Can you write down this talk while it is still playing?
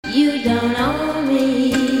You don't own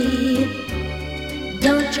me.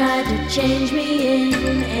 Don't try to change me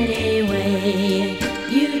in any way.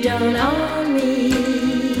 You don't own me.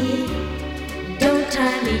 Don't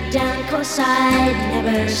tie me down, 'cause I'd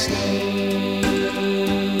never stay.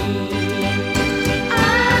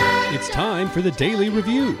 It's time for the Daily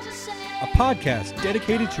Review, a podcast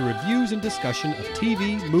dedicated to reviews and discussion of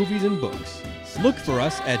TV, movies, and books. Look for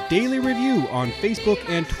us at Daily Review on Facebook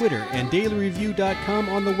and Twitter, and dailyreview.com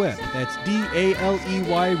on the web. That's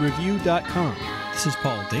DALEY review.com. This is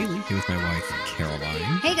Paul Daly, here with my wife,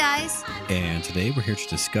 Caroline. Hey, guys. And today we're here to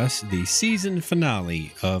discuss the season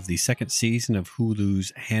finale of the second season of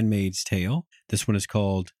Hulu's Handmaid's Tale. This one is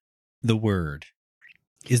called The Word.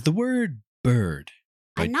 Is the word bird?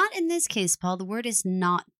 Not in this case, Paul. The word is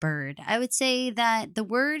not bird. I would say that the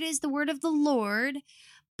word is the word of the Lord,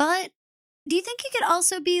 but do you think it could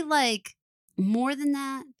also be like more than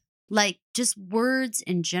that? Like just words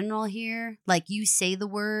in general here? Like you say the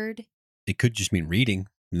word? It could just mean reading.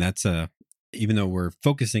 And that's even though we're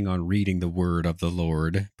focusing on reading the word of the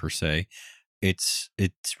Lord per se, it's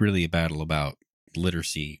really a battle about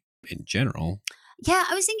literacy in general. Yeah,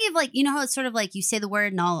 I was thinking of like, you know how it's sort of like you say the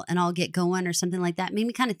word and I'll get going or something like that. It made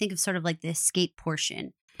me kind of think of sort of like the escape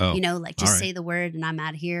portion. Oh, you know, like just all right. say the word and I'm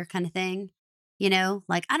out of here kind of thing. You know,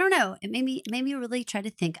 like, I don't know. It made me really try to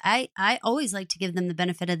think. I always like to give them the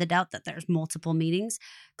benefit of the doubt that there's multiple meanings.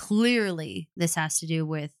 Clearly, this has to do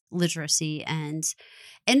with literacy and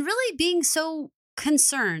really being so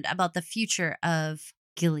concerned about the future of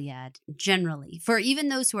Gilead generally. For even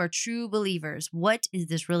those who are true believers, what is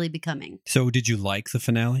this really becoming? So did you like the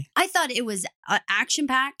finale? I thought it was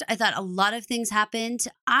action-packed. I thought a lot of things happened.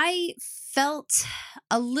 I felt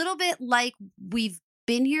a little bit like we've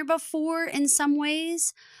been here before in some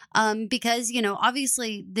ways, because, you know,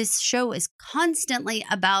 obviously this show is constantly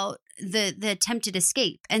about the attempted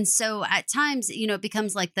escape. And so at times, you know, it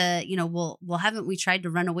becomes like well, haven't we tried to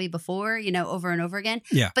run away before, you know, over and over again?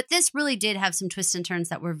 Yeah. But this really did have some twists and turns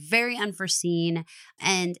that were very unforeseen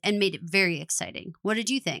and made it very exciting. What did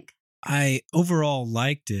you think? I overall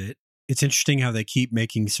liked it. It's interesting how they keep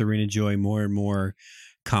making Serena Joy more and more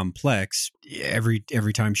complex. Every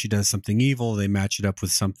time she does something evil, they match it up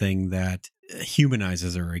with something that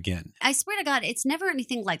humanizes her again. I swear to God, it's never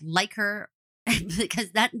anything like her.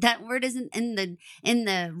 Because that word isn't in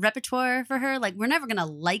the repertoire for her. Like, we're never gonna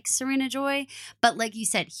like Serena Joy, but like you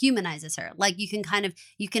said, humanizes her. Like you can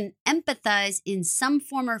empathize in some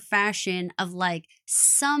form or fashion of like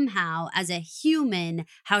somehow as a human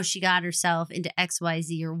how she got herself into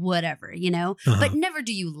XYZ or whatever, you know. Uh-huh. But never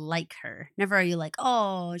do you like her. Never are you like,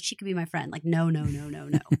 oh, she could be my friend. Like, no.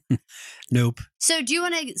 Nope. So do you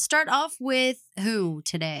want to start off with who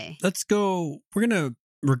today? Let's go.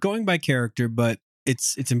 We're going by character, but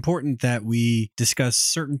it's important that we discuss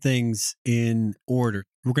certain things in order.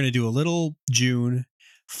 We're going to do a little June,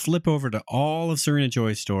 flip over to all of Serena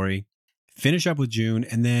Joy's story, finish up with June,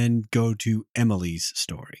 and then go to Emily's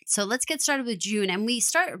story. So let's get started with June. And we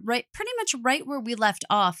start pretty much right where we left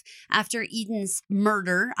off after Eden's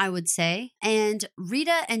murder, I would say. And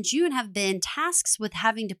Rita and June have been tasked with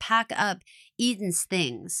having to pack up Eden's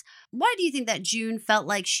things. Why do you think that June felt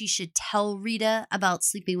like she should tell Rita about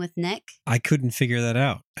sleeping with Nick? I couldn't figure that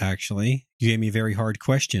out, actually. You gave me a very hard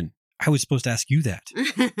question. I was supposed to ask you that.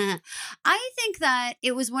 I think that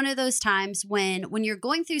it was one of those times when you're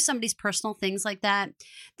going through somebody's personal things like that,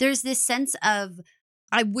 there's this sense of,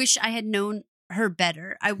 I wish I had known her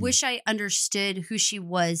better. I wish I understood who she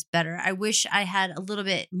was better. I wish I had a little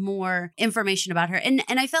bit more information about her. And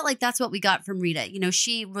I felt like that's what we got from Rita. You know,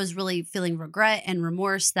 she was really feeling regret and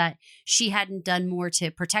remorse that she hadn't done more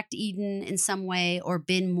to protect Eden in some way or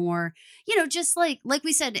been more, you know, just like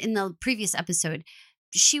we said in the previous episode,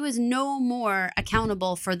 she was no more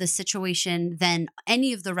accountable for the situation than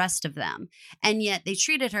any of the rest of them. And yet they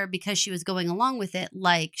treated her because she was going along with it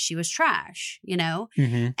like she was trash, you know?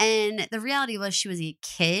 Mm-hmm. And the reality was she was a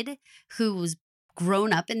kid who was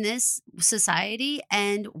grown up in this society.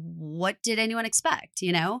 And what did anyone expect,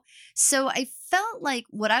 you know? So I felt like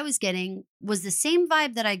what I was getting was the same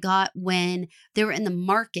vibe that I got when they were in the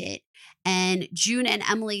market and June and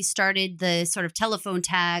Emily started the sort of telephone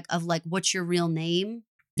tag of like, what's your real name?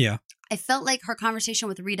 Yeah. I felt like her conversation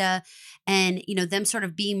with Rita and, you know, them sort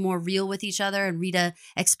of being more real with each other and Rita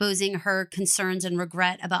exposing her concerns and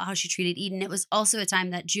regret about how she treated Eden. It was also a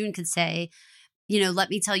time that June could say, you know, let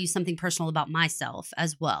me tell you something personal about myself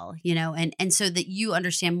as well, you know, and so that you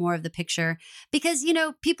understand more of the picture because, you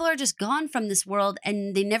know, people are just gone from this world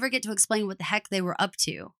and they never get to explain what the heck they were up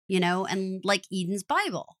to, you know, and like Eden's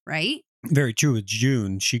Bible, right? Very true with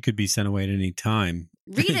June. She could be sent away at any time.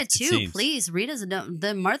 Rita It too, seems. please.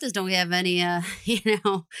 The Marthas don't have any,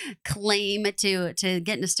 claim to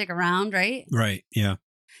getting to stick around, right? Right. Yeah.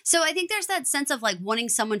 So I think there's that sense of like wanting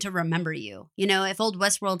someone to remember you. If old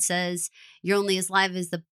Westworld says you're only as live as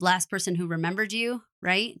the last person who remembered you,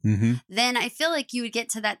 right? Mm-hmm. Then I feel like you would get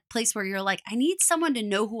to that place where you're like, I need someone to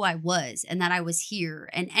know who I was and that I was here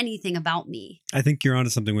and anything about me. I think you're onto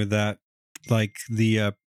something with that. Like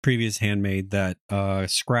the previous handmaid that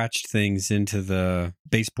scratched things into the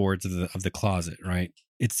baseboards of the closet, right?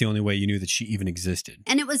 It's the only way you knew that she even existed.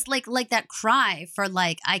 And it was like that cry for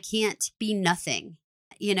like, I can't be nothing.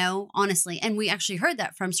 Honestly. And we actually heard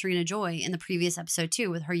that from Serena Joy in the previous episode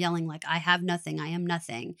too, with her yelling like, I have nothing, I am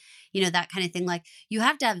nothing, that kind of thing. Like you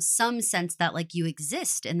have to have some sense that like you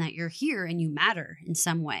exist and that you're here and you matter in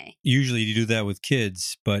some way. Usually you do that with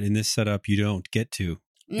kids, but in this setup, you don't get to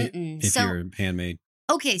if you're a handmaid.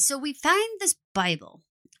 Okay, so we find this Bible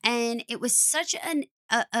and it was such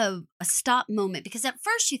a stop moment because at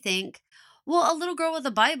first you think, well, a little girl with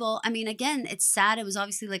a Bible. I mean, again, it's sad. It was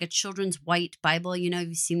obviously like a children's white Bible.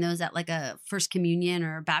 You've seen those at like a first communion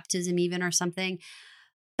or baptism even or something.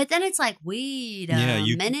 But then it's like, wait a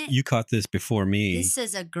minute. You caught this before me. This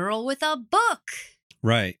is a girl with a book.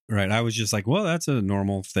 Right. I was just like, well, that's a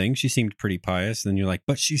normal thing. She seemed pretty pious. And you're like,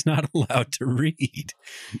 but she's not allowed to read.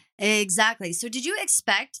 Exactly. So did you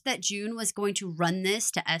expect that June was going to run this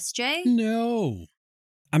to SJ? No.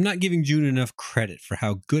 I'm not giving June enough credit for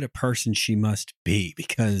how good a person she must be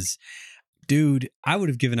because, dude, I would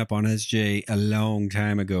have given up on SJ a long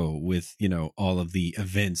time ago with, all of the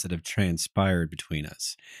events that have transpired between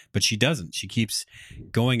us. But she doesn't. She keeps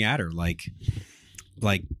going at her like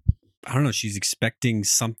I don't know, she's expecting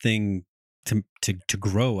something to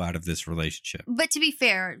grow out of this relationship. But to be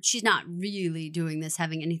fair, she's not really doing this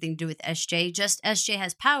having anything to do with SJ. Just SJ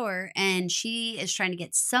has power and she is trying to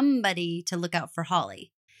get somebody to look out for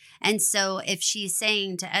Holly. And so if she's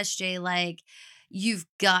saying to SJ, like, you've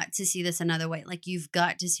got to see this another way, like you've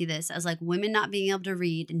got to see this as like women not being able to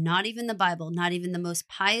read, not even the Bible, not even the most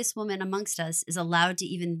pious woman amongst us is allowed to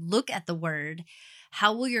even look at the word.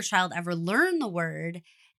 How will your child ever learn the word?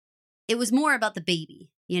 It was more about the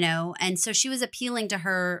baby, and so she was appealing to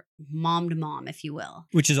her mom to mom, if you will.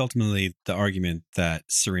 Which is ultimately the argument that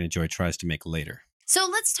Serena Joy tries to make later. So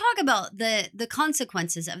let's talk about the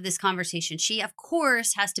consequences of this conversation. She, of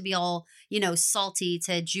course, has to be all, salty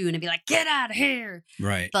to June and be like, get out of here.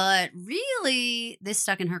 Right. But really, this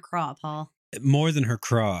stuck in her craw, Paul. More than her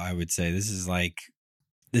craw, I would say.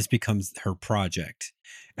 This becomes her project.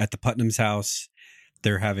 At the Putnam's house,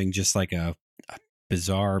 they're having just like a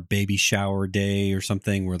bizarre baby shower day or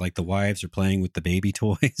something where like the wives are playing with the baby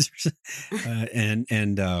toys and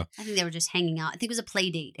I think they were just hanging out. I think it was a play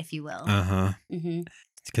date, if you will. Mm-hmm.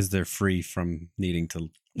 Because they're free from needing to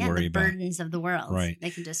worry about burdens of the world. Right.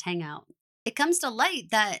 They can just hang out. It comes to light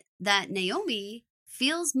that Naomi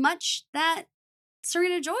feels much that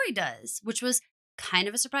Serena Joy does, which was kind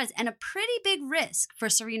of a surprise and a pretty big risk for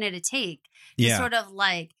Serena to take to sort of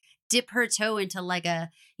like dip her toe into like a,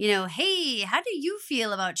 hey, how do you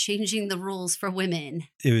feel about changing the rules for women?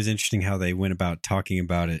 It was interesting how they went about talking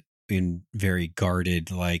about it in very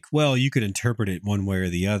guarded, like, well, you could interpret it one way or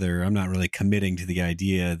the other. I'm not really committing to the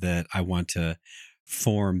idea that I want to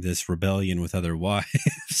form this rebellion with other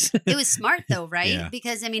wives. It was smart though, right? Yeah.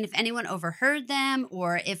 Because I mean, if anyone overheard them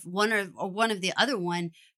or if one of the other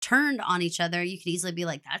one turned on each other, you could easily be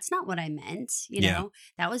like, that's not what I meant.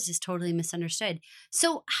 That was just totally misunderstood.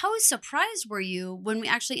 So how surprised were you when we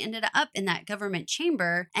actually ended up in that government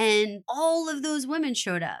chamber and all of those women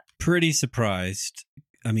showed up? Pretty surprised.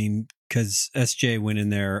 I mean, because SJ went in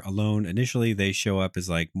there alone initially. They show up as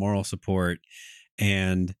like moral support.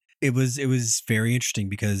 And it was very interesting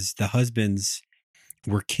because the husbands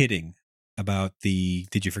were kidding about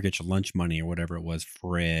did you forget your lunch money or whatever it was,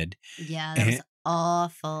 Fred. Yeah, that was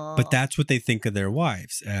awful. But that's what they think of their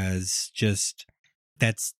wives as just,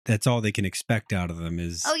 that's all they can expect out of them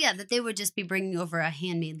is. Oh yeah, that they would just be bringing over a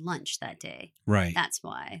handmade lunch that day. Right. That's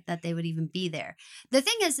why, that they would even be there. The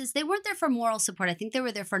thing is they weren't there for moral support. I think they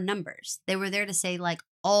were there for numbers. They were there to say like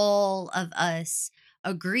all of us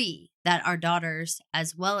agree that our daughters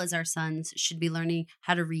as well as our sons should be learning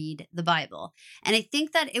how to read the Bible. And I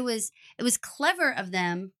think that it was clever of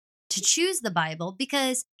them to choose the Bible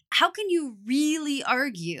because how can you really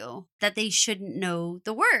argue that they shouldn't know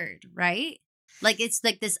the word, right? Like it's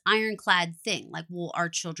like this ironclad thing. Like, well, our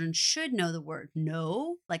children should know the word.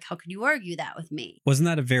 No, like how can you argue that with me? Wasn't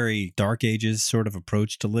that a very Dark Ages sort of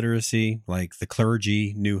approach to literacy? Like the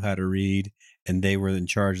clergy knew how to read and they were in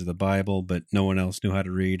charge of the Bible, but no one else knew how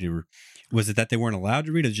to read? Or was it that they weren't allowed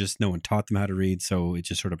to read, or just no one taught them how to read, so it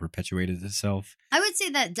just sort of perpetuated itself? I would say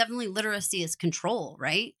that definitely literacy is control,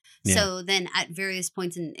 right? Yeah. So then at various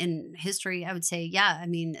points in history, I would say, yeah, I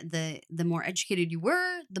mean, the more educated you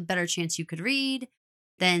were, the better chance you could read.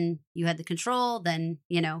 Then you had the control. Then,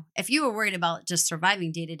 if you were worried about just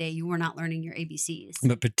surviving day to day, you were not learning your ABCs.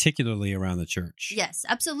 But particularly around the church. Yes,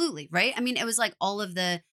 absolutely. Right. I mean, it was like all of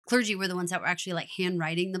the clergy were the ones that were actually like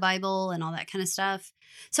handwriting the Bible and all that kind of stuff.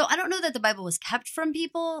 So I don't know that the Bible was kept from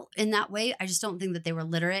people in that way. I just don't think that they were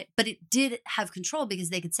literate, but it did have control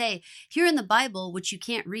because they could say, here in the Bible, which you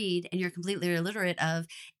can't read and you're completely illiterate of,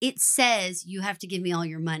 it says you have to give me all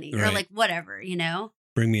your money or Right. like whatever,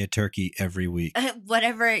 Bring me a turkey every week.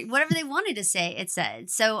 whatever they wanted to say, it said.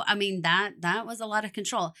 So, I mean, that was a lot of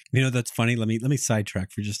control. That's funny. Let me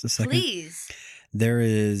sidetrack for just a second. Please. There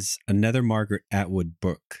is another Margaret Atwood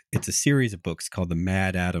book. It's a series of books called the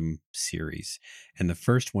Mad Adam series. And the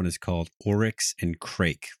first one is called Oryx and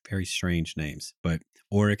Crake. Very strange names, but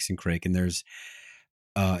Oryx and Crake. And there's,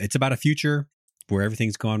 it's about a future where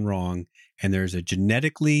everything's gone wrong. And there's a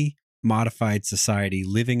genetically modified society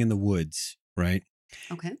living in the woods, right?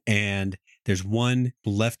 Okay. And there's one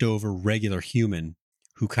leftover regular human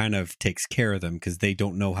who kind of takes care of them because they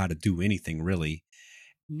don't know how to do anything really.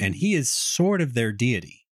 And he is sort of their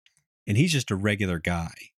deity. And he's just a regular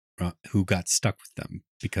guy who got stuck with them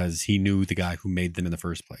because he knew the guy who made them in the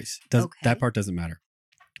first place. That part doesn't matter.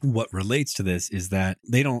 What relates to this is that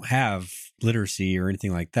they don't have literacy or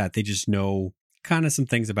anything like that. They just know kind of some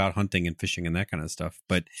things about hunting and fishing and that kind of stuff.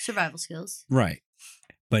 But survival skills. Right.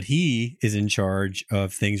 But he is in charge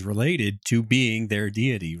of things related to being their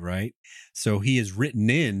deity, right? So he has written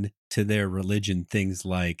in to their religion things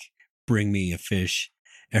like, bring me a fish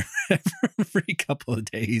every couple of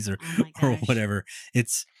days or whatever.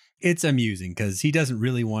 It's amusing because he doesn't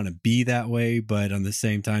really want to be that way, but on the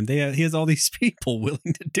same time, he has all these people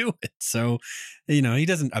willing to do it. So, he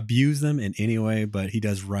doesn't abuse them in any way, but he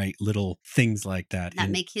does write little things like that. That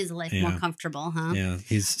make his life more comfortable, huh? Yeah.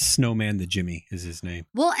 He's Snowman the Jimmy is his name.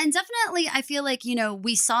 Well, and definitely I feel like,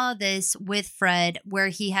 we saw this with Fred where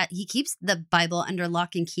he keeps the Bible under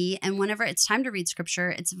lock and key. And whenever it's time to read scripture,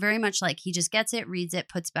 it's very much like he just gets it, reads it,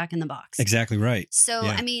 puts back in the box. Exactly right. So,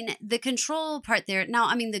 I mean, the control part there. Now,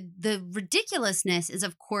 I mean, the ridiculousness is,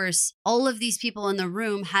 of course, all of these people in the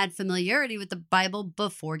room had familiarity with the Bible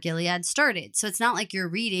before Gilead started. So it's not like you're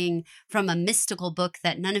reading from a mystical book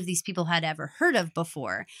that none of these people had ever heard of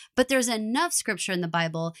before. But there's enough scripture in the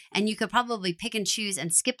Bible, and you could probably pick and choose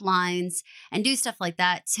and skip lines and do stuff like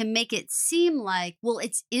that to make it seem like, well,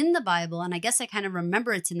 it's in the Bible. And I guess I kind of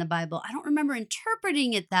remember it's in the Bible. I don't remember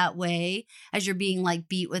interpreting it that way as you're being like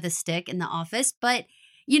beat with a stick in the office. But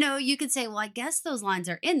you could say, well, I guess those lines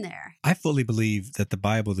are in there. I fully believe that the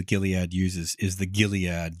Bible that Gilead uses is the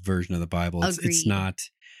Gilead version of the Bible. It's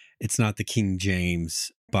not the King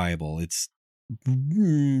James Bible. It's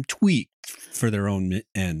tweaked for their own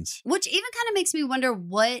ends. Which even kind of makes me wonder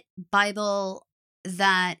what Bible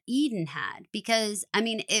that Eden had, because I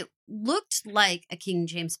mean, it looked like a King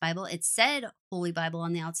James Bible. It said Holy Bible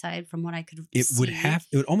on the outside from what I could see. It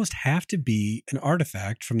would almost have to be an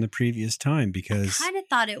artifact from the previous time because I kind of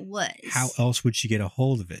thought it was. How else would she get a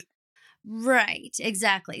hold of it? Right,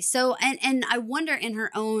 exactly. So, and I wonder in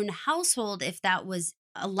her own household if that was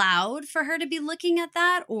allowed for her to be looking at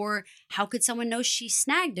that, or how could someone know she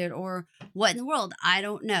snagged it, or what in the world? I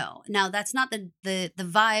don't know. Now, that's not the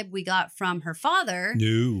vibe we got from her father.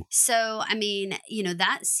 No. So, I mean,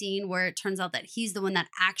 that scene where it turns out that he's the one that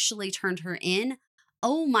actually turned her in.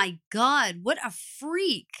 Oh my God, what a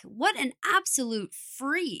freak. What an absolute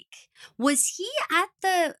freak. Was he at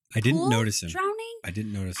the I didn't pool notice him. drowning? I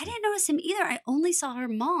didn't notice him. I didn't notice him either. I only saw her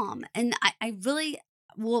mom. And I really,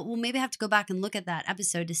 we'll maybe have to go back and look at that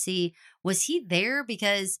episode to see, was he there?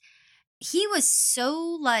 Because he was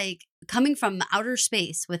so like coming from outer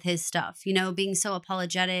space with his stuff, being so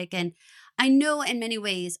apologetic. And I know in many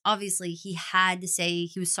ways, obviously, he had to say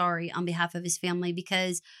he was sorry on behalf of his family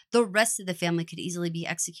because the rest of the family could easily be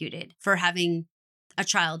executed for having a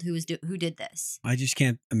child who did this. I just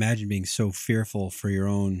can't imagine being so fearful for your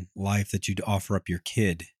own life that you'd offer up your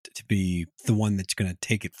kid to be the one that's going to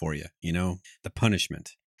take it for you, the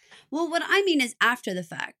punishment. Well, what I mean is after the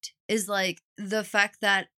fact is like the fact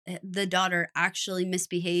that the daughter actually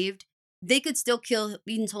misbehaved. They could still kill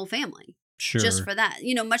Eden's whole family. Sure. Just for that,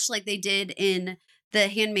 much like they did in the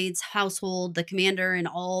handmaid's household, the commander and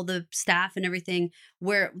all the staff and everything,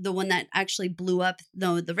 where the one that actually blew up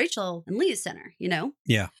the Rachel and Leah Center, you know?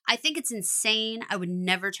 Yeah. I think it's insane. I would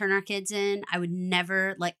never turn our kids in. I would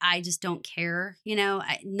never, like, I just don't care, you know?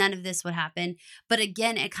 None of this would happen. But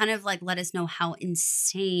again, it kind of like let us know how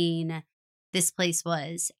insane this place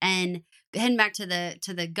was. And heading back to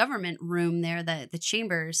the government room there, the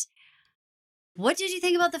chambers, what did you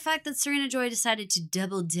think about the fact that Serena Joy decided to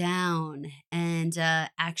double down and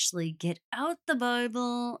actually get out the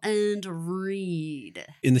Bible and read?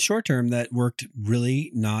 In the short term, that worked really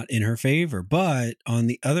not in her favor. But on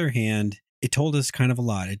the other hand, it told us kind of a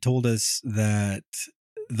lot. It told us that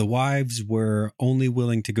the wives were only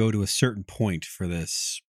willing to go to a certain point for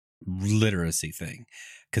this literacy thing,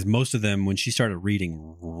 because most of them, when she started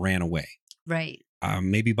reading, ran away. Right.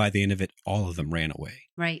 Maybe by the end of it, all of them ran away.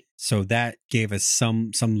 Right. So that gave us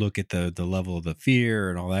some look at the level of the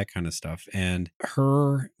fear and all that kind of stuff. And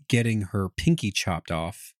her getting her pinky chopped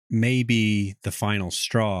off may be the final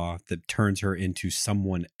straw that turns her into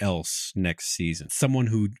someone else next season. Someone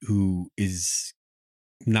who is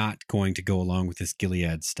not going to go along with this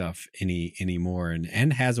Gilead stuff anymore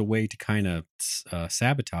and has a way to kind of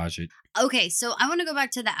sabotage it. Okay, so I want to go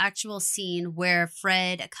back to the actual scene where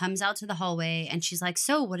Fred comes out to the hallway and she's like,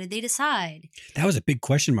 so what did they decide? That was a big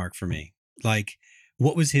question mark for me. Like,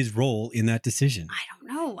 what was his role in that decision? I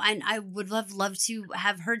don't know. I would love to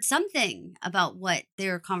have heard something about what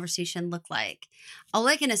their conversation looked like. All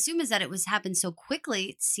I can assume is that it happened so quickly.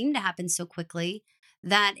 It seemed to happen so quickly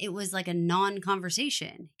that it was like a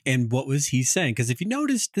non-conversation. And what was he saying? Because if you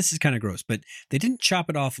notice, this is kind of gross, but they didn't chop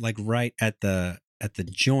it off like right at the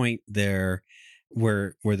joint there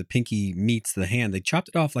where the pinky meets the hand. They chopped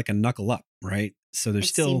it off like a knuckle up, right? So there's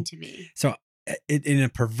still seemed to be. So in a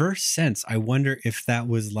perverse sense, I wonder if that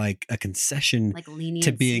was like a concession like leniency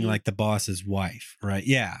to being like the boss's wife, right?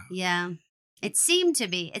 Yeah. Yeah. It seemed to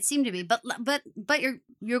be. But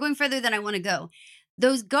you're going further than I want to go.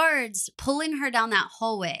 Those guards pulling her down that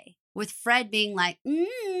hallway with Fred being like,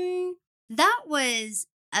 that was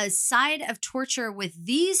a side of torture with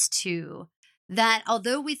these two that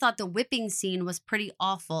although we thought the whipping scene was pretty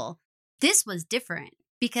awful, this was different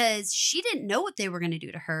because she didn't know what they were going to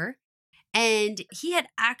do to her. And he had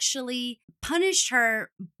actually punished her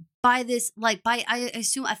by this, like by, I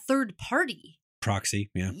assume, a third party. Proxy,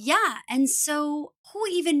 yeah. Yeah. And so who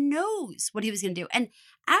even knows what he was going to do? And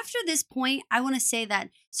after this point, I want to say that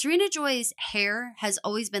Serena Joy's hair has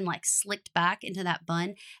always been like slicked back into that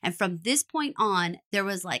bun. And from this point on, there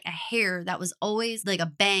was like a hair that was always like a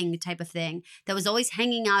bang type of thing that was always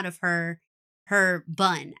hanging out of her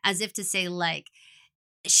bun, as if to say like,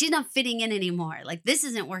 she's not fitting in anymore. Like this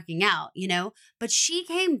isn't working out, you know? But she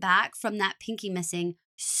came back from that pinky missing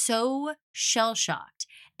so shell-shocked.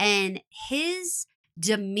 And his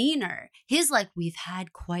demeanor, his like, we've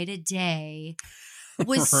had quite a day,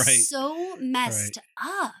 was right. so messed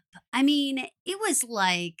up. I mean, it was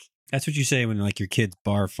like... That's what you say when like your kids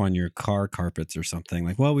barf on your car carpets or something.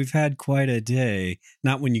 Like, well, we've had quite a day.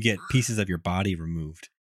 Not when you get pieces of your body removed.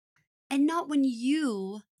 And not when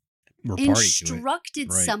you We're party to it.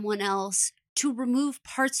 instructed Right. someone else to remove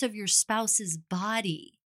parts of your spouse's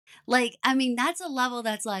body. Like, I mean, that's a level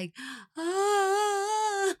that's like,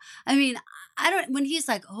 I mean, when he's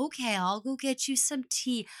like, okay, I'll go get you some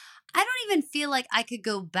tea. I don't even feel like I could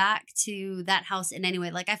go back to that house in any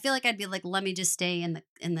way. Like, I feel like I'd be like, let me just stay in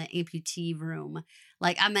the amputee room.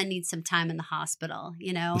 Like, I'm going to need some time in the hospital,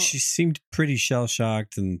 you know? Well, she seemed pretty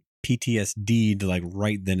shell-shocked and PTSD'd like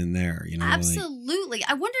right then and there, you know? Absolutely.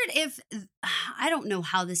 I wondered if, I don't know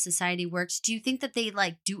how this society works. Do you think that they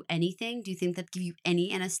like do anything? Do you think that give you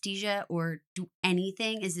any anesthesia or do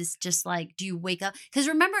anything? Is this just like, do you wake up? Because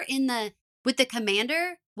remember with the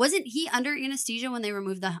commander, wasn't he under anesthesia when they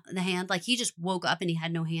removed the hand? Like he just woke up and he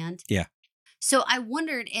had no hand. Yeah. So I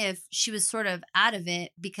wondered if she was sort of out of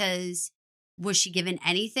it because was she given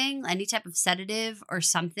anything, any type of sedative or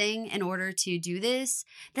something in order to do this?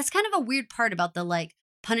 That's kind of a weird part about the like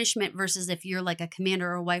punishment versus if you're like a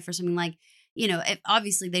commander or a wife or something like, you know, if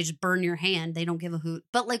obviously they just burn your hand. They don't give a hoot.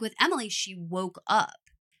 But like with Emily, she woke up.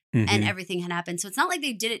 And everything had happened. So it's not like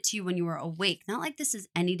they did it to you when you were awake. Not like this is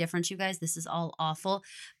any different, you guys. This is all awful.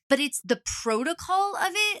 But it's the protocol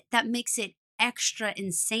of it that makes it extra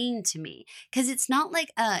insane to me. Because it's not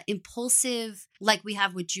like impulsive like we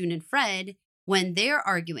have with June and Fred when they're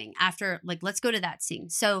arguing after, like, let's go to that scene.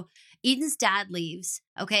 So Eden's dad leaves,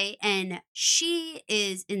 okay? And she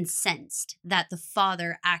is incensed that the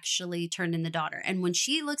father actually turned in the daughter. And when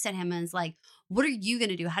she looks at him and is like, what are you going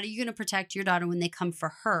to do? How are you going to protect your daughter when they come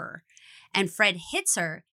for her? And Fred hits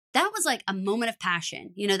her. that was like a moment of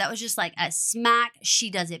passion. You know, that was just like a smack. She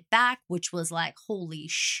does it back, which was like, holy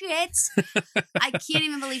shit. I can't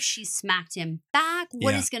even believe she smacked him back.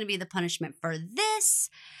 What is going to be the punishment for this?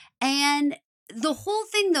 And the whole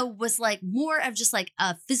thing, though, was like more of just like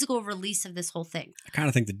a physical release of this whole thing. I kind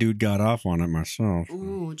of think the dude got off on it myself.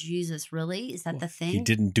 Oh, Jesus, really? Is that the thing? He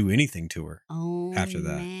didn't do anything to her after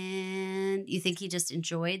that. Man. You think he just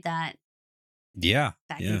enjoyed that? Yeah.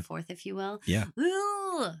 Back and forth, if you will. Yeah.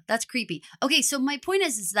 Ooh, that's creepy. Okay, so my point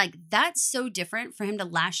is like that's so different for him to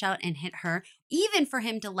lash out and hit her, even for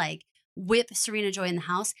him to like whip Serena Joy in the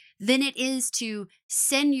house, than it is to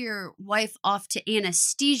send your wife off to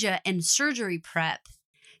anesthesia and surgery prep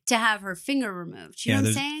to have her finger removed. You know what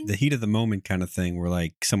I'm saying? The heat of the moment kind of thing where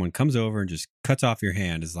like someone comes over and just cuts off your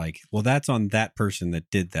hand is like, well, that's on that person that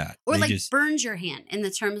did that. Or they like just burns your hand in the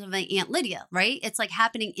terms of like Aunt Lydia, right? It's like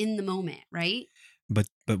happening in the moment, right? But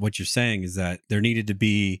what you're saying is that there needed to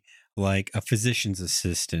be like a physician's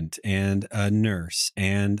assistant and a nurse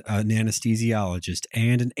and an anesthesiologist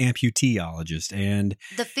and an amputeologist and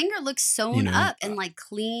the finger looks sewn up and like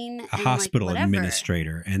clean. A hospital like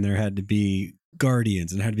administrator, and there had to be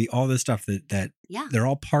guardians and had to be all this stuff that they're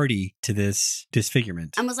all party to this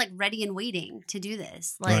disfigurement. I was like ready and waiting to do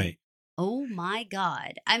this. Like, right. Oh my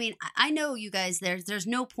God. I mean, I know you guys, there's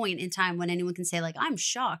no point in time when anyone can say like, I'm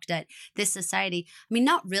shocked at this society. I mean,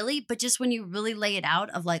 not really, but just when you really lay it out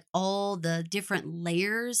of like all the different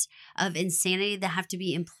layers of insanity that have to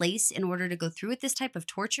be in place in order to go through with this type of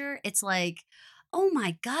torture, it's like, oh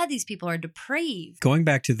my God, these people are depraved. Going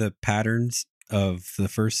back to the patterns of the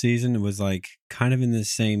first season, it was like kind of in the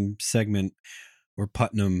same segment where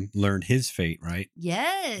Putnam learned his fate, right?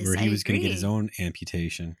 Yes. Where he was going to get his own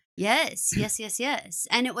amputation. Yes.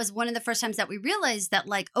 And it was one of the first times that we realized that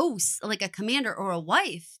like, oh, like a commander or a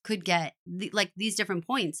wife could get like these different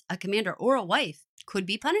points. A commander or a wife could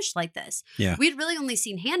be punished like this. Yeah. We'd really only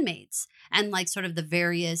seen handmaids and like sort of the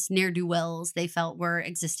various ne'er-do-wells they felt were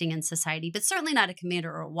existing in society, but certainly not a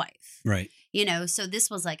commander or a wife. Right. You know, so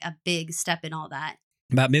this was like a big step in all that.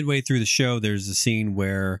 About midway through the show, there's a scene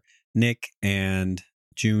where Nick and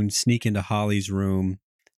June sneak into Holly's room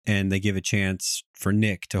and they give a chance for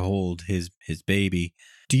Nick to hold his baby.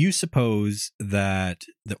 Do you suppose that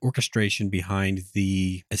the orchestration behind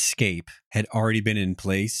the escape had already been in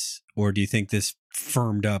place? Or do you think this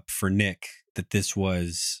firmed up for Nick that this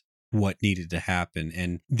was what needed to happen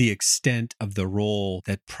and the extent of the role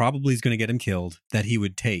that probably is going to get him killed that he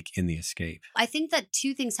would take in the escape? I think that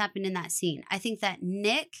two things happened in that scene. I think that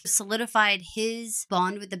Nick solidified his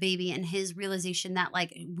bond with the baby and his realization that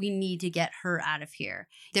like we need to get her out of here.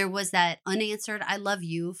 There was that unanswered I love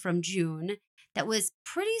you from June that was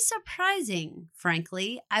pretty surprising,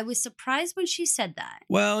 frankly. I was surprised when she said that.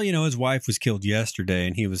 Well, you know, his wife was killed yesterday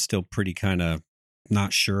and he was still pretty kind of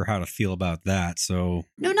not sure how to feel about that. So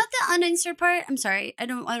no, not the unanswered part. I'm sorry. I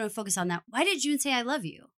don't want to focus on that. Why did June say I love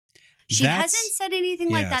you? She hasn't said anything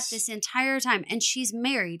like that this entire time. And she's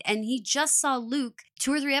married. And he just saw Luke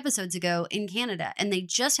 2 or 3 episodes ago in Canada. And they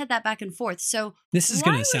just had that back and forth. So this is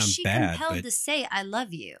going to sound bad. Why was she compelled to say I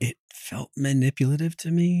love you? It felt manipulative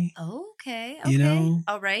to me. Okay. You know?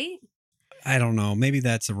 All right. I don't know. Maybe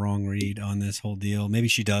that's a wrong read on this whole deal. Maybe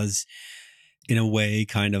she does, in a way,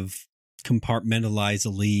 kind of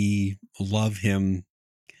compartmentalizedly love him,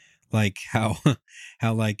 like how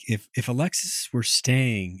like if Alexis were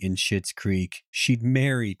staying in Schitt's Creek, she'd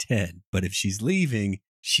marry Ted, but if she's leaving,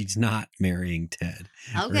 she's not marrying Ted.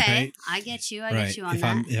 Okay, right? I get you. I get you on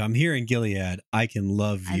that. If I'm here in Gilead, I can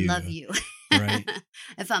love you. I love you. Right.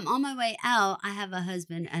 If I'm on my way out, I have a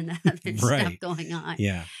husband and other stuff going on.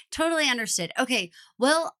 Yeah. Totally understood. Okay.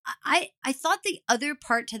 Well, I thought the other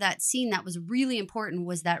part to that scene that was really important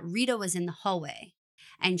was that Rita was in the hallway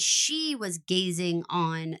and she was gazing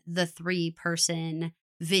on the 3-person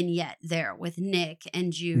vignette there with Nick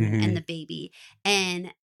and June and the baby.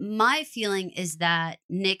 And my feeling is that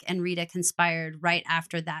Nick and Rita conspired right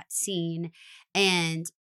after that scene,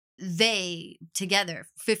 and they together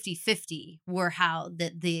 50-50 were how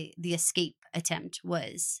the escape attempt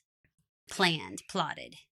was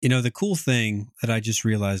plotted. You know, the cool thing that I just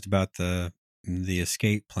realized about the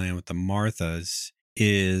escape plan with the Marthas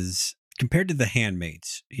is compared to the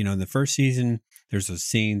handmaids. You know, in the first season, there's those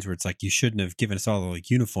scenes where it's like, you shouldn't have given us all the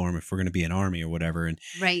like uniform if we're going to be an army or whatever. And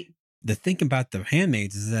right. The thing about the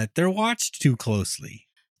handmaids is that they're watched too closely.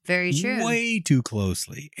 Very true. Way too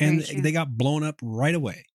closely. And they got blown up right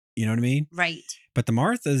away. You know what I mean? Right. But the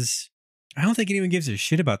Marthas, I don't think anyone gives a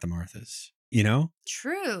shit about the Marthas. you know?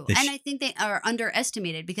 True. The And sh- I think they are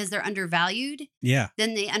underestimated because they're undervalued. Yeah.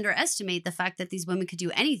 Then they underestimate the fact that these women could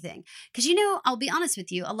do anything. Because, you know, I'll be honest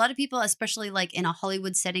with you, a lot of people, especially like in a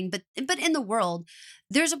Hollywood setting, but in the world,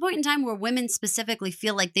 there's a point in time where women specifically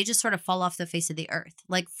feel like they just sort of fall off the face of the earth.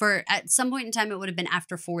 Like at some point in time, it would have been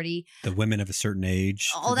after 40. The women of a certain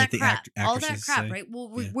age. All that the crap. All that actresses crap, say. right?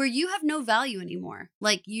 Well, Yeah. where you have no value anymore.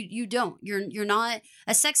 Like you don't. You're not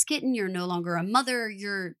a sex kitten. You're no longer a mother.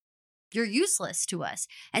 You're useless to us.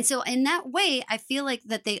 And so in that way, I feel like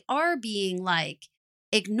that they are being like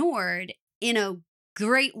ignored in a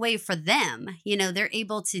great way for them. You know, they're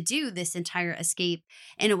able to do this entire escape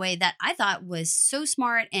in a way that I thought was so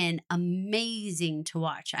smart and amazing to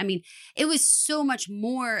watch. I mean, it was so much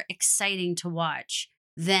more exciting to watch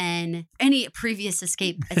than any previous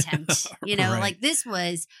escape attempt. You know, Right. like this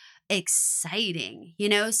was exciting, you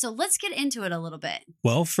know? So let's get into it a little bit.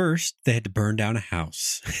 Well, first, they had to burn down a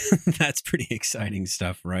house. That's pretty exciting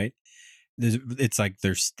stuff, right? It's like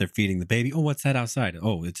they're feeding the baby. Oh, what's that outside?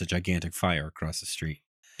 Oh, it's a gigantic fire across the street.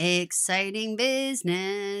 Exciting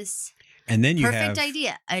business. And then you Perfect have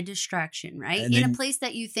idea. A distraction, right? And In then- a place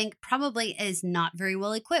that you think probably is not very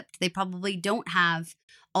well equipped. They probably don't have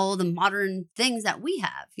all the modern things that we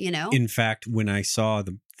have, you know? In fact, when I saw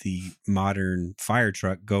the modern fire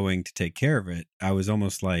truck going to take care of it, I was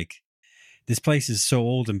almost like, this place is so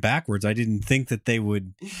old and backwards. I didn't think that they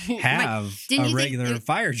would have Didn't a you think regular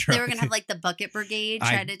fire truck. They were gonna have like the bucket brigade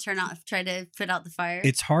try to put out the fire.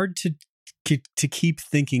 It's hard to keep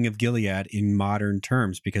thinking of Gilead in modern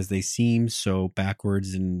terms because they seem so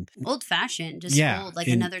backwards and old fashioned, just yeah, old, like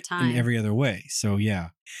in- another time. in every other way. So yeah,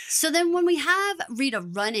 So then when we have Rita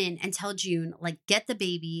run in and tell June, like, get the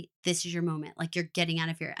baby, this is your moment. Like, you're getting out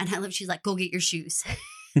of here. And I love, she's like, go get your shoes.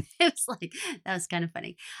 It was like, that was kind of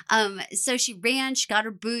funny. So she ran, she got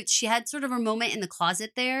her boots. She had sort of a moment in the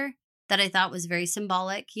closet there that I thought was very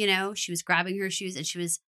symbolic. You know, she was grabbing her shoes and she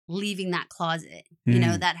was leaving that closet, you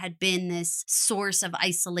know, that had been this source of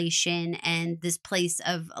isolation and this place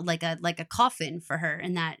of like a coffin for her,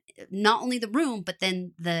 and that not only the room, but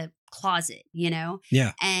then the closet, you know?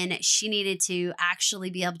 yeah. And she needed to actually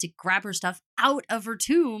be able to grab her stuff out of her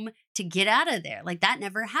tomb to get out of there. Like that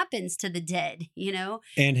never happens to the dead, you know?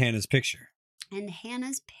 And Hannah's picture. And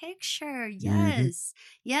Hannah's picture. Yes.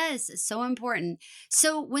 Yes. So important.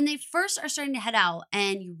 So when they first are starting to head out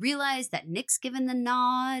and you realize that Nick's given the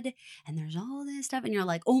nod and there's all this stuff and you're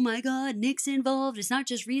like, oh my God, Nick's involved. It's not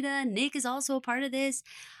just Rita. Nick is also a part of this.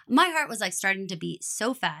 My heart was like starting to beat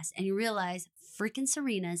so fast. And you realize freaking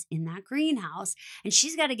Serena's in that greenhouse and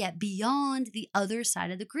she's got to get beyond the other side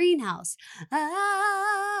of the greenhouse.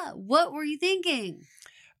 What were you thinking?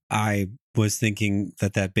 I was thinking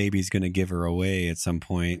that baby's going to give her away at some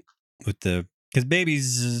point because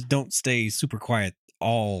babies don't stay super quiet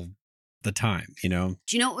all the time, you know?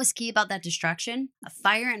 Do you know what was key about that distraction? A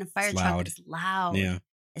fire and a fire It's truck loud. is loud. Yeah.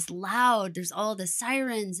 It's loud. There's all the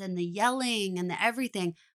sirens and the yelling and the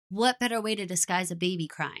everything. What better way to disguise a baby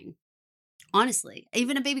crying? Honestly,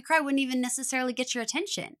 even a baby cry wouldn't even necessarily get your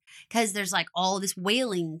attention because there's like all this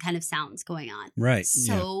wailing kind of sounds going on. Right.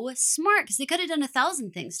 So smart because they could have done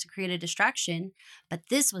 1,000 things to create a distraction, but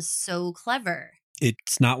this was so clever.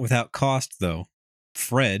 It's not without cost, though.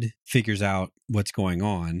 Fred figures out what's going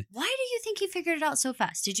on. Why do you think he figured it out so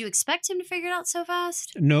fast? Did you expect him to figure it out so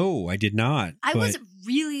fast? No, I did not. I but was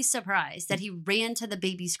really surprised that he ran to the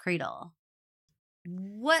baby's cradle.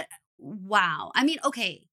 What? Wow. I mean,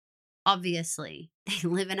 okay, obviously, they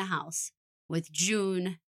live in a house with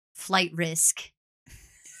June, flight risk,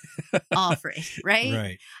 Alfred, right?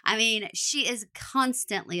 Right. I mean, she is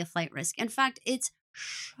constantly a flight risk. In fact, it's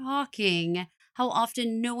shocking how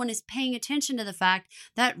often no one is paying attention to the fact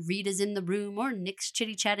that Rita's in the room or Nick's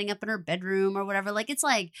chitty-chatting up in her bedroom or whatever. Like, it's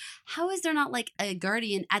like, how is there not like a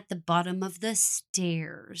guardian at the bottom of the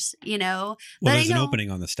stairs, you know? Well, But there's I an know opening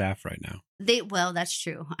on the staff right now. well, that's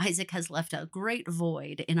true. Isaac has left a great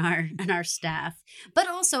void in our staff. But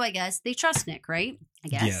also, I guess, they trust Nick, right? I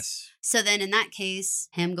guess. Yes. So then in that case,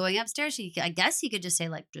 him going upstairs, I guess he could just say,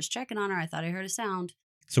 like, just checking on her. I thought I heard a sound.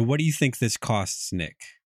 So what do you think this costs Nick?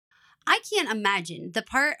 I can't imagine the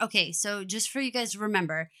part. Okay, so just for you guys to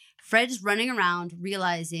remember, Fred's running around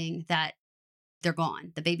realizing that they're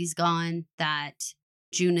gone. The baby's gone, that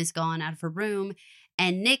June is gone out of her room.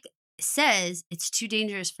 And Nick says it's too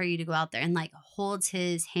dangerous for you to go out there and like holds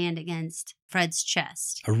his hand against Fred's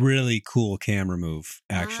chest. A really cool camera move,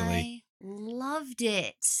 actually. I loved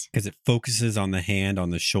it. Because it focuses on the hand on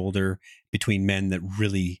the shoulder between men that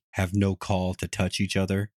really have no call to touch each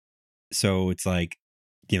other. So it's like,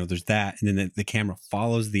 you know, there's that. And then the camera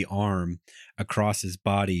follows the arm across his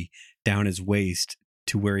body, down his waist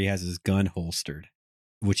to where he has his gun holstered,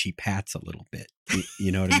 which he pats a little bit.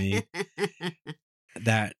 You know what I mean?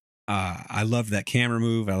 That I love that camera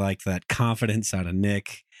move. I like that confidence out of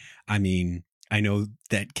Nick. I mean, I know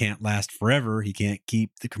that can't last forever. He can't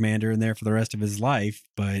keep the commander in there for the rest of his life,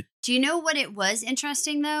 but Do you know what it was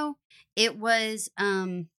interesting though? It was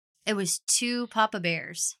 2 Papa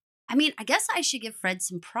Bears. I mean, I guess I should give Fred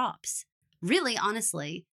some props. Really,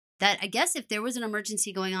 honestly, that I guess if there was an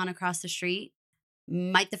emergency going on across the street,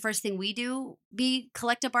 might the first thing we do be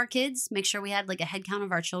collect up our kids, make sure we had like a head count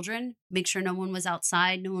of our children, make sure no one was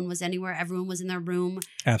outside, no one was anywhere, everyone was in their room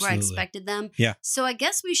absolutely. where I expected them. Yeah. So I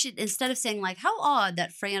guess we should, instead of saying like, how odd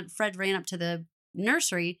that Fred ran up to the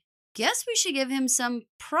nursery, guess we should give him some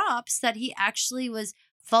props that he actually was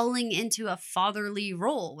falling into a fatherly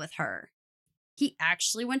role with her. He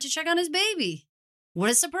actually went to check on his baby.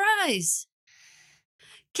 What a surprise.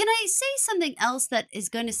 Can I say something else that is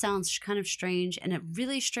going to sound kind of strange, and it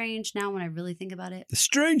really strange now when I really think about it? The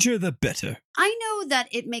stranger, the better. I know that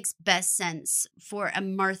it makes best sense for a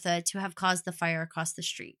Martha to have caused the fire across the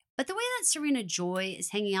street. But the way that Serena Joy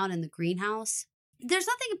is hanging out in the greenhouse, there's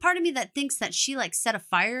nothing part of me that thinks that she like set a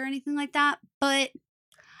fire or anything like that. But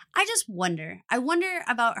I just wonder. I wonder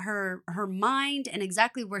about her mind and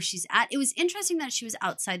exactly where she's at. It was interesting that she was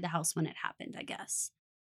outside the house when it happened, I guess.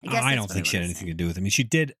 I don't think she had anything to do with it. I mean, she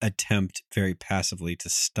did attempt very passively to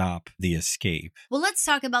stop the escape. Well, let's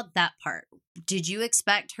talk about that part. Did you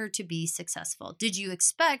expect her to be successful? Did you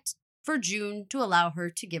expect for June to allow her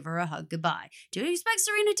to give her a hug goodbye? Do you expect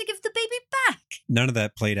Serena to give the baby back? None of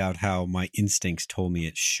that played out how my instincts told me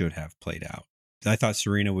it should have played out. I thought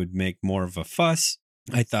Serena would make more of a fuss.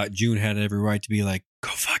 I thought June had every right to be like, go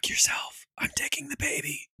fuck yourself. I'm taking the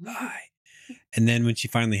baby. Bye. And then when she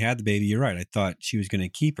finally had the baby, you're right. I thought she was going to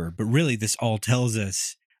keep her. But really, this all tells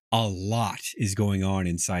us a lot is going on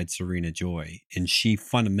inside Serena Joy. And she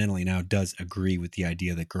fundamentally now does agree with the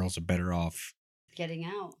idea that girls are better off getting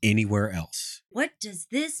out anywhere else. What does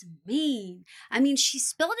this mean? I mean, she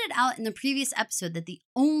spelled it out in the previous episode that the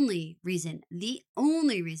only reason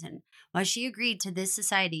why she agreed to this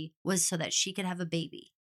society was so that she could have a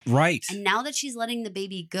baby. Right. And now that she's letting the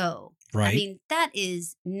baby go, right. I mean, that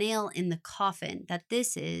is nail in the coffin that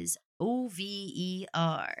this is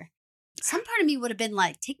OVER. Some part of me would have been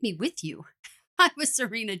like, take me with you. I was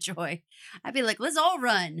Serena Joy. I'd be like, let's all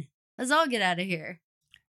run. Let's all get out of here.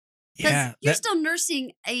 Because you're still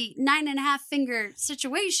nursing a 9.5 finger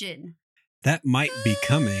situation. That might be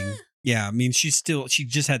coming. Yeah, I mean, she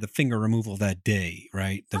just had the finger removal that day,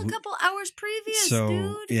 right? A couple hours previous, so,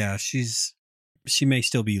 dude. Yeah, she may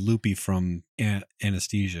still be loopy from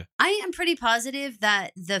anesthesia. I am pretty positive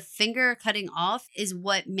that the finger cutting off is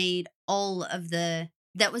what made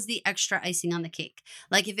that was the extra icing on the cake.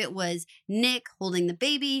 Like if it was Nick holding the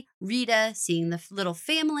baby, Rita seeing the little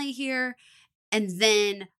family here, and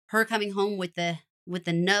then her coming home with the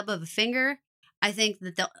nub of a finger, I think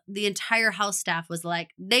that the entire house staff was like,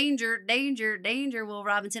 danger, danger, danger, Will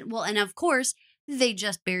Robinson. Well, and of course, they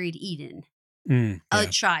just buried Eden, a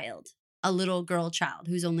child. A little girl child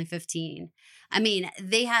who's only 15. I mean,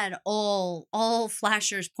 they had all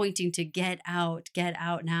flashers pointing to get out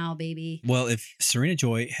now, baby. Well, if Serena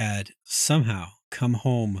Joy had somehow come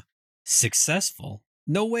home successful,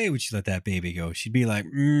 no way would she let that baby go. She'd be like,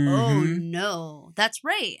 oh no, that's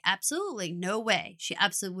right. Absolutely. No way. She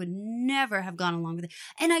absolutely would never have gone along with it.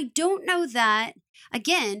 And I don't know that,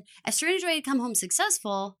 again, if Serena Joy had come home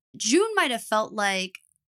successful, June might have felt like,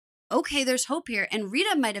 okay, there's hope here. And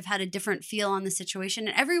Rita might have had a different feel on the situation,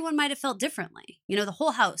 and everyone might have felt differently. You know, the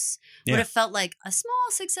whole house would have felt like a small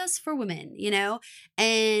success for women, you know?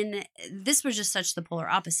 And this was just such the polar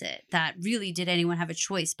opposite that really did anyone have a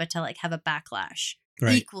choice but to like have a backlash,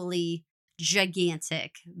 equally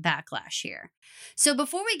gigantic backlash here. So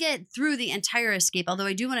before we get through the entire escape, although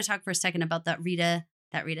I do want to talk for a second about that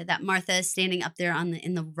Martha standing up there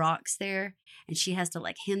in the rocks there, and she has to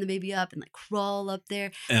like hand the baby up and like crawl up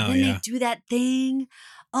there. And then they do that thing.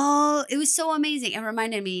 Oh, it was so amazing. It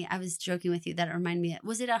reminded me, I was joking with you that it reminded me,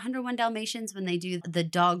 was it 101 Dalmatians when they do the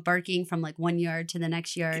dog barking from like one yard to the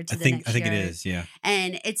next yard to the next yard? I think it is, yeah.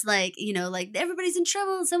 And it's like, you know, like everybody's in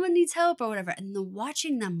trouble, someone needs help or whatever. And then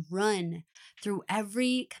watching them run through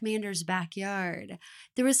every commander's backyard,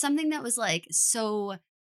 there was something that was like so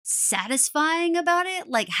satisfying about it,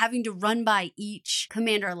 like having to run by each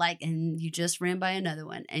commander, like, and you just ran by another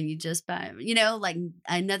one, and you just by, you know, like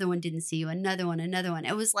another one didn't see you, another one.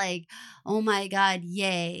 It was like, oh my God,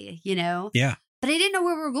 yay, you know? Yeah. But I didn't know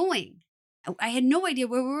where we were going. I had no idea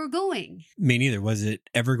where we were going. Me neither. Was it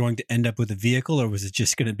ever going to end up with a vehicle, or was it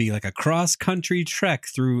just going to be like a cross-country trek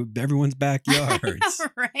through everyone's backyards?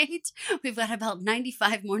 Right? We've got about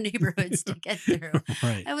 95 more neighborhoods to get through.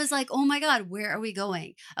 Right. I was like, oh my God, where are we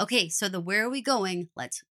going? Okay, so the where are we going?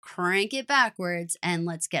 Let's crank it backwards and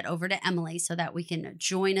let's get over to Emily so that we can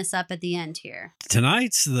join us up at the end here.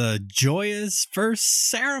 Tonight's the joyous first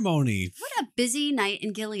ceremony. What a busy night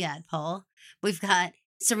in Gilead, Paul. We've got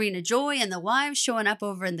Serena Joy and the wives showing up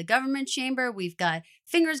over in the government chamber. We've got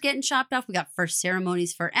fingers getting chopped off. We got first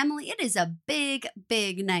ceremonies for Emily. It is a big,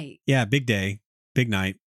 big night. Yeah, big day, big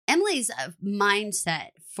night. Emily's mindset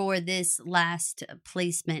for this last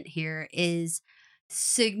placement here is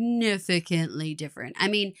significantly different. I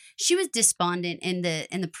mean, she was despondent in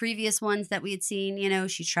the previous ones that we had seen. You know,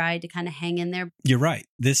 she tried to kind of hang in there. You're right.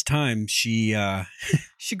 This time she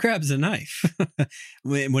she grabs a knife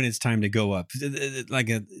when it's time to go up, like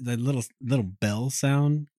the little bell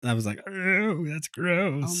sound. I was like, oh, that's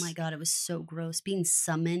gross. Oh my God, it was so gross. Being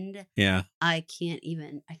summoned. Yeah, I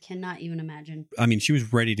cannot even imagine. I mean, she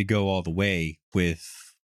was ready to go all the way with.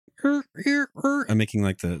 I'm making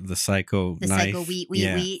like the psycho the knife. psycho wheat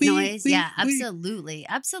noise. Yeah, absolutely.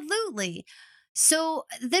 Absolutely. So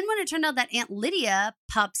then when it turned out that Aunt Lydia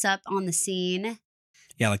pops up on the scene.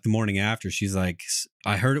 Yeah, like the morning after, she's like,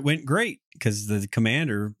 I heard it went great, because the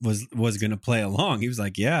commander was going to play along. He was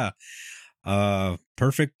like, yeah,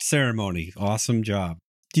 perfect ceremony. Awesome job.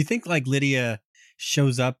 Do you think like Lydia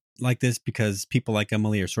shows up like this because people like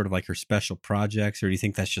Emily are sort of like her special projects, or do you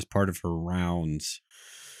think that's just part of her rounds?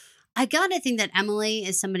 I gotta think that Emily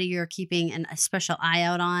is somebody you're keeping a special eye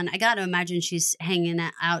out on. I gotta imagine she's hanging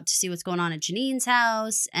out to see what's going on at Janine's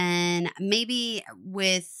house. And maybe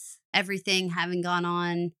with everything having gone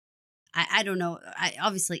on, I don't know.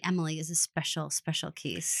 Obviously, Emily is a special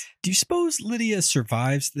case. Do you suppose Lydia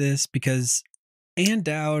survives this? Because Ann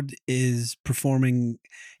Dowd is performing,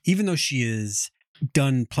 even though she is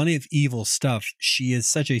done plenty of evil stuff, she is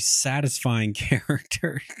such a satisfying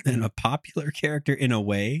character and a popular character in a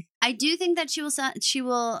way. I do think that she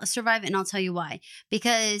will survive, and I'll tell you why.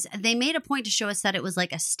 Because they made a point to show us that it was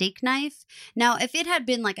like a steak knife. Now, if it had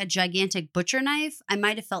been like a gigantic butcher knife, I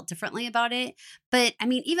might have felt differently about it. But I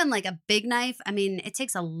mean, even like a big knife, I mean, it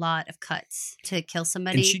takes a lot of cuts to kill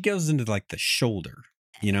somebody. And she goes into like the shoulder.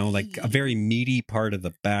 You know, like a very meaty part of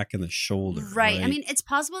the back and the shoulder. Right. I mean, it's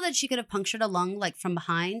possible that she could have punctured a lung like from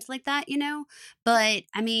behind like that, you know? But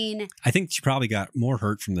I mean, I think she probably got more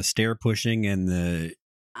hurt from the stair pushing and the...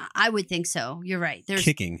 I would think so. You're right. There's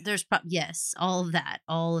kicking. Yes, all of that,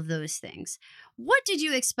 all of those things. What did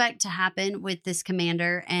you expect to happen with this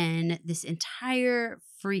commander and this entire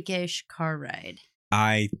freakish car ride?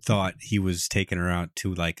 I thought he was taking her out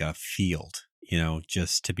to like a field, you know,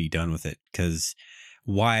 just to be done with it. Because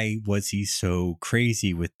why was he so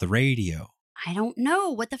crazy with the radio? I don't know.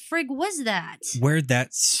 What the frig was that? Where'd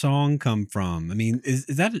that song come from? I mean, is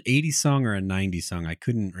that an 80s song or a 90s song? I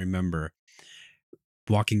couldn't remember.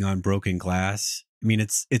 Walking on Broken Glass. I mean,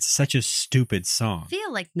 it's such a stupid song. I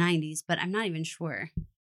feel like 90s, but I'm not even sure.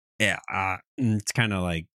 Yeah, it's kind of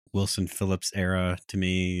like Wilson Phillips era to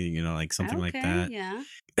me, you know, like something like that. Yeah.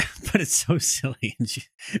 But it's so silly. And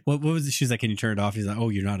what was it? She was like, can you turn it off? He's like, oh,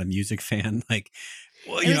 you're not a music fan? Like,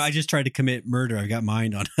 well, you know, I just tried to commit murder. I got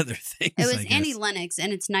mine on other things. It was Annie Lennox,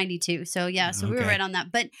 and it's 92. So, yeah, so we were right on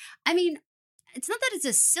that. But, I mean, it's not that it's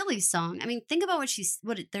a silly song. I mean, think about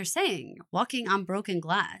what they're saying. Walking on broken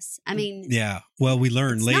glass. I mean, yeah. Well, we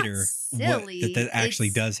learn later that actually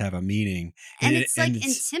does have a meaning, and it's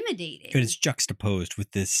intimidating. And it's juxtaposed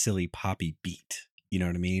with this silly poppy beat. You know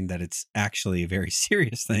what I mean? That it's actually a very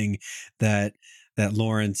serious thing that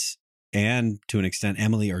Lawrence and to an extent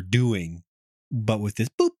Emily are doing, but with this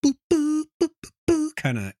boop boop boop boop boop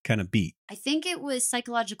boop kind of beat. I think it was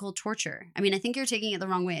psychological torture. I mean, I think you're taking it the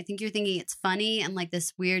wrong way. I think you're thinking it's funny and like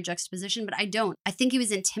this weird juxtaposition, but I don't. I think he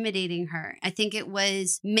was intimidating her. I think it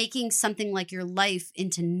was making something like your life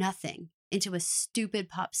into nothing, into a stupid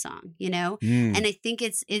pop song, you know? And I think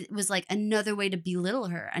it was like another way to belittle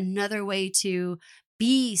her, another way to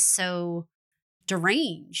be so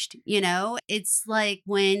deranged, you know? It's like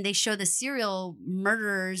when they show the serial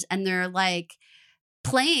murderers and they're like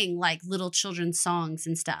playing like little children's songs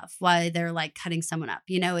and stuff while they're like cutting someone up,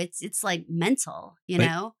 you know? It's like mental, you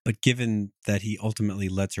know? But given that he ultimately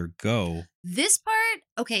lets her go. This part,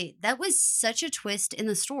 okay, that was such a twist in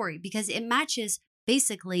the story because it matches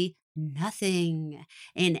basically nothing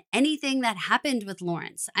in anything that happened with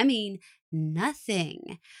Lawrence. I mean,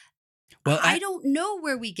 nothing. Well, I don't know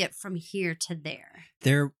where we get from here to there.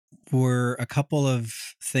 There were a couple of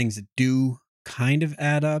things that do kind of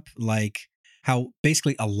add up, like how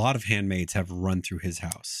basically a lot of handmaids have run through his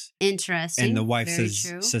house. Interesting. And the wife Very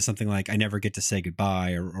says true. something like, I never get to say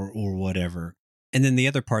goodbye or whatever. And then the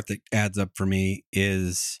other part that adds up for me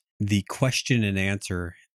is the question and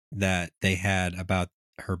answer that they had about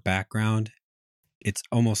her background. It's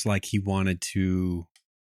almost like he wanted to,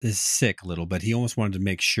 this is sick a little, but he almost wanted to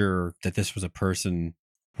make sure that this was a person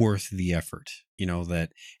worth the effort. You know,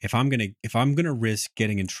 that if I'm gonna risk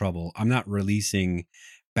getting in trouble, I'm not releasing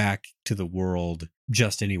back to the world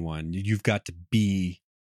just anyone. You've got to be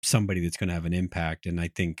somebody that's going to have an impact. And I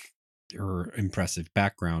think her impressive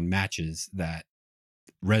background matches that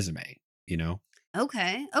resume, you know?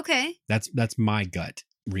 Okay. That's my gut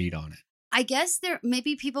read on it. I guess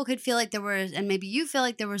maybe people could feel like there was, and maybe you feel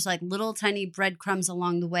like there was like little tiny breadcrumbs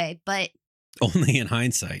along the way, but Only in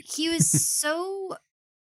hindsight. he was so,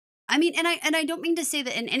 I mean, and I don't mean to say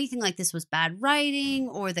that in anything like this was bad writing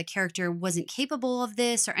or the character wasn't capable of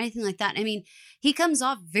this or anything like that. I mean, he comes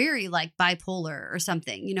off very like bipolar or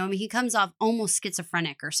something, you know, I mean, he comes off almost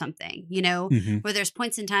schizophrenic or something, you know, where there's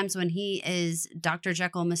points in times when he is Dr.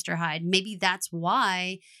 Jekyll, Mr. Hyde. Maybe that's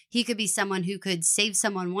why he could be someone who could save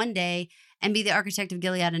someone one day and be the architect of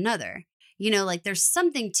Gilead another. You know, like there's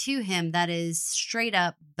something to him that is straight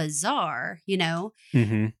up bizarre, you know.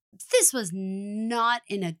 Mm-hmm. This was not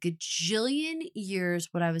in a gajillion years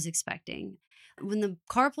what I was expecting. When the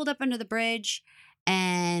car pulled up under the bridge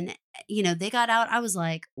and, you know, they got out, I was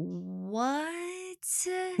like, what?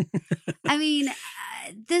 I mean,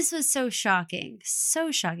 this was so shocking.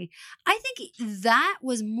 So shocking. I think that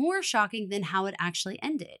was more shocking than how it actually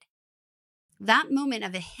ended. That moment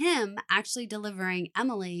of him actually delivering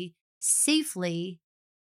Emily safely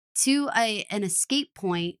to an escape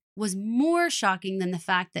point was more shocking than the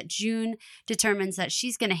fact that June determines that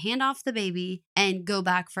she's going to hand off the baby and go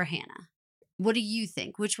back for Hannah. What do you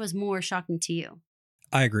think? Which was more shocking to you?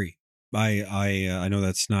 I agree. I know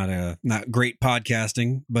that's not great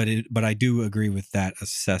podcasting, but I do agree with that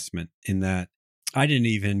assessment in that I didn't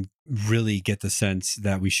even really get the sense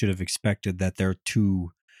that we should have expected that their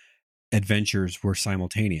two adventures were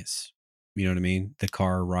simultaneous. You know what I mean? The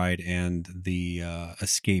car ride and the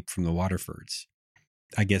escape from the Waterfords.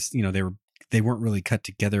 I guess, you know, they weren't really cut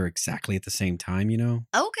together exactly at the same time, you know?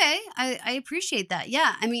 Okay. I appreciate that.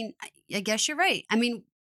 Yeah. I mean, I guess you're right. I mean,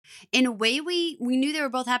 in a way, we knew they were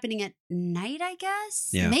both happening at night, I guess.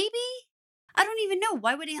 Yeah. Maybe. I don't even know.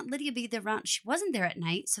 Why would Aunt Lydia be there around? She wasn't there at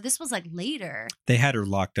night. So this was like later. They had her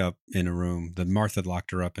locked up in a room. Martha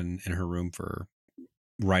locked her up in her room for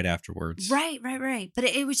right afterwards. Right. But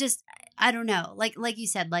it was just, I don't know. Like you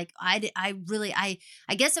said, like I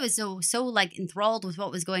guess I was so like enthralled with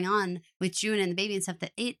what was going on with June and the baby and stuff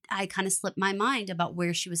that I kind of slipped my mind about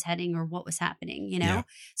where she was heading or what was happening, you know? Yeah.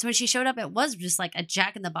 So when she showed up, it was just like a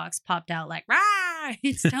Jack in the Box popped out like, rah,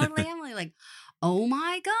 it's totally Emily. Like, oh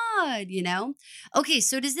my God, you know? Okay,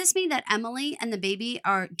 so does this mean that Emily and the baby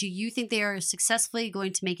do you think they are successfully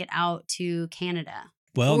going to make it out to Canada?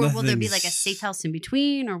 Well, or will there be like a safe house in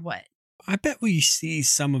between or what? I bet we see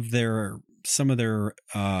some of their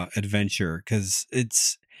adventure because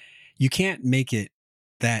you can't make it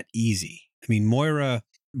that easy. I mean, Moira,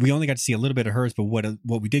 we only got to see a little bit of hers, but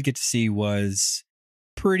what we did get to see was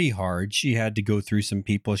pretty hard. She had to go through some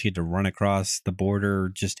people. She had to run across the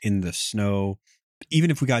border just in the snow.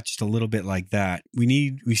 Even if we got just a little bit like that,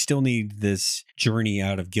 we still need this journey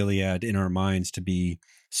out of Gilead in our minds to be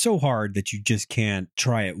so hard that you just can't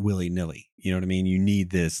try it willy-nilly. You know what I mean? You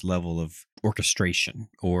need this level of orchestration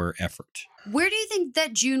or effort. Where do you think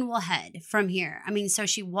that June will head from here? I mean, so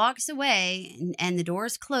she walks away and the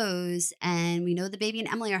doors close and we know the baby and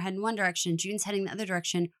Emily are heading one direction. June's heading the other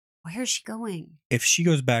direction. Where is she going? If she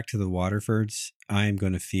goes back to the Waterfords, I'm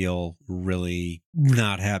going to feel really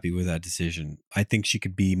not happy with that decision. I think she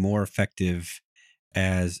could be more effective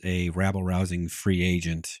as a rabble-rousing free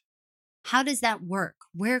agent. How does that work?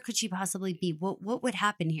 Where could she possibly be? What would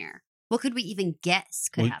happen here? What could we even guess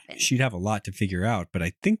could happen? She'd have a lot to figure out, but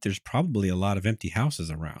I think there's probably a lot of empty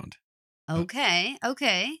houses around. Okay.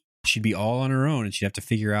 She'd be all on her own and she'd have to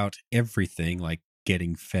figure out everything like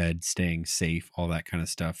getting fed, staying safe, all that kind of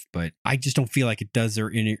stuff. But I just don't feel like it does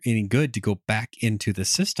her any good to go back into the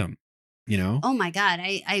system, you know? Oh my God.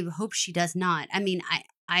 I hope she does not. I mean,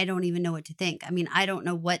 I don't even know what to think. I mean, I don't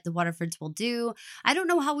know what the Waterfords will do. I don't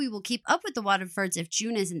know how we will keep up with the Waterfords if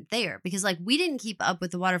June isn't there. Because like we didn't keep up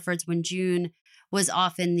with the Waterfords when June was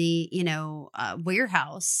off in the,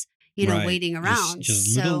 warehouse, Right. waiting around.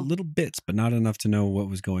 Just little bits, but not enough to know what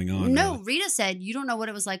was going on. No, really. Rita said you don't know what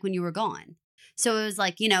it was like when you were gone. So it was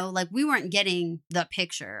like, like we weren't getting the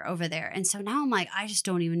picture over there. And so now I'm like, I just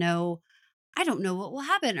don't even know I don't know what will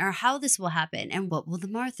happen or how this will happen and what will the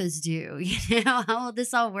Marthas do? You know, how will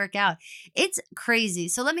this all work out? It's crazy.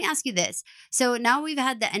 So let me ask you this. So now we've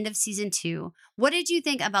had the end of season 2. What did you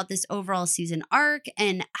think about this overall season arc?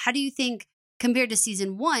 And how do you think, compared to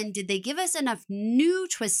season 1, did they give us enough new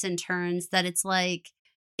twists and turns that it's like,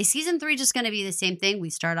 is season 3 just going to be the same thing? We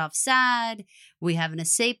start off sad. We have an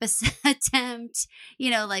escape attempt. You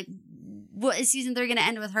know, like, what is season 3 going to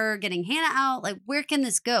end with her getting Hannah out? Like, where can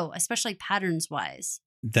this go, especially patterns wise?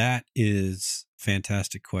 That is a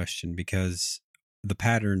fantastic question, because the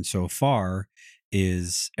pattern so far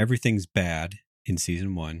is everything's bad in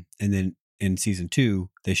season 1. And then in season 2,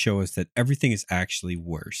 they show us that everything is actually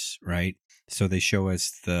worse, right? So they show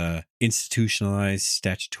us the institutionalized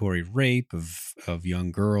statutory rape of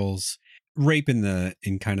young girls. Rape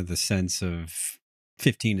in kind of the sense of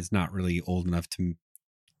 15 is not really old enough to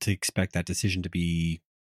expect that decision to be,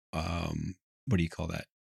 what do you call that?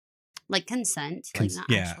 Like consent. Like not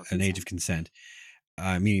yeah, actual an consent. age of consent.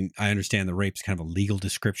 I mean, I understand the rape's kind of a legal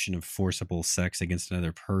description of forcible sex against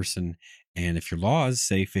another person. And if your laws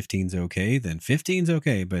say 15's okay, then 15's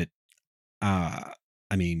okay. But,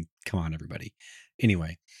 I mean, come on, everybody.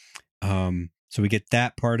 Anyway, so we get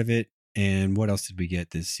that part of it. And what else did we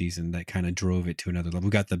get this season that kind of drove it to another level? We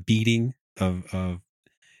got the beating of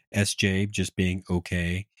SJ just being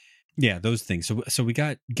okay. Yeah, those things. So we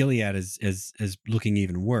got Gilead as looking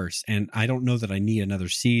even worse. And I don't know that I need another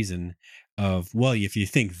season of, well, if you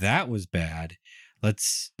think that was bad,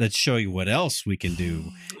 let's show you what else we can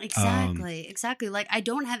do. Exactly. Like, I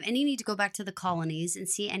don't have any need to go back to the colonies and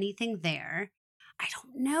see anything there. I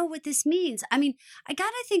don't know what this means. I mean, I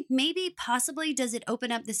gotta think maybe possibly does it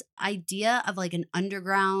open up this idea of like an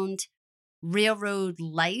underground railroad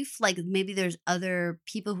life? Like maybe there's other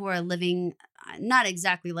people who are living not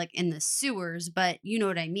exactly like in the sewers, but you know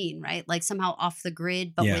what I mean, right? Like somehow off the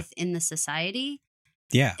grid, but Yeah. within the society.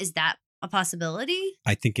 Yeah, Is that a possibility?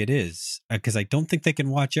 I think it is, because I don't think they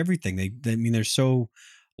can watch everything. I mean, they're so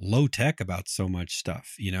low tech about so much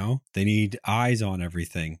stuff, you know? They need eyes on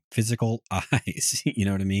everything, physical eyes, you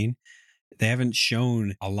know what I mean? They haven't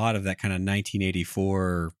shown a lot of that kind of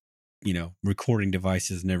 1984, you know, recording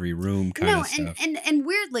devices in every room kind of stuff. and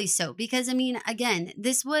weirdly so, because I mean, again,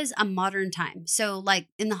 this was a modern time. So like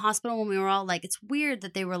in the hospital when we were all like, it's weird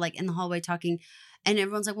that they were like in the hallway talking and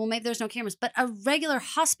everyone's like, well, maybe there's no cameras, but a regular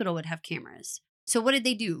hospital would have cameras. So what did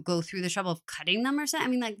they do? Go through the trouble of cutting them or something?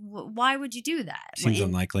 I mean, like, why would you do that? Seems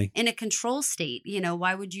unlikely. In a control state, you know,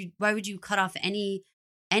 why would you cut off any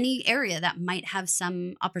area that might have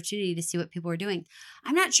some opportunity to see what people are doing?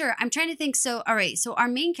 I'm not sure. I'm trying to think. So, all right. So our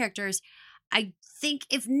main characters, I think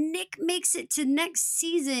if Nick makes it to next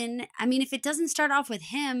season, I mean, if it doesn't start off with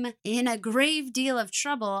him in a grave deal of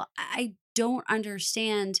trouble, I don't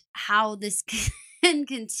understand how this can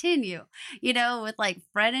continue, you know, with like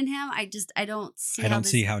Fred and him. I don't see. I don't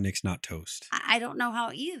see how Nick's not toast. I don't know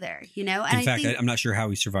how either, you know. And In fact, I think, I'm not sure how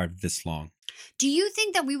he survived this long. do you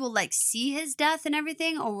think that we will like see his death and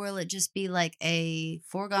everything, or will it just be like a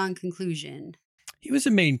foregone conclusion? He was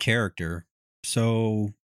a main character, so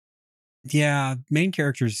yeah, main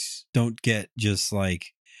characters don't get just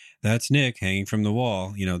like, that's Nick hanging from the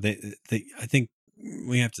wall. You know, they I think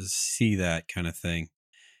we have to see that kind of thing.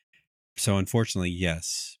 So unfortunately,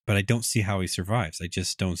 yes, but I don't see how he survives. I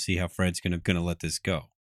just don't see how Fred's gonna let this go,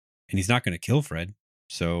 and he's not gonna kill Fred.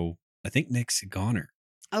 So I think Nick's a goner.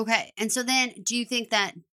 Okay, and so then, do you think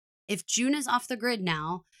that if June is off the grid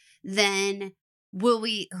now, then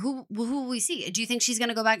who will we see? Do you think she's going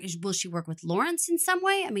to go back? Will she work with Lawrence in some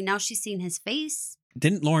way? I mean, now she's seen his face.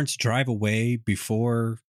 Didn't Lawrence drive away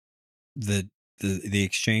before the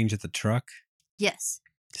exchange at the truck? Yes.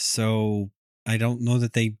 So I don't know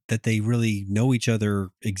that they really know each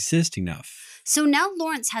other exist enough. So now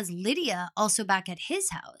Lawrence has Lydia also back at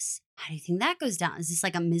his house. How do you think that goes down? Is this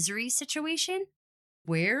like a misery situation?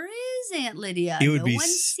 Where is Aunt Lydia? It would no be one's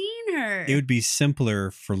seen her. It would be simpler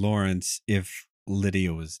for Lawrence if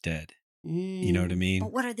Lydia was dead. You know what I mean?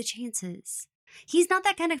 But what are the chances? He's not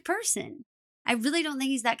that kind of person. I really don't think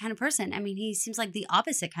he's that kind of person. I mean, he seems like the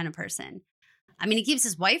opposite kind of person. I mean, he keeps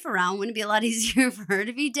his wife around. Wouldn't it be a lot easier for her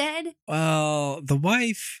to be dead? Well, the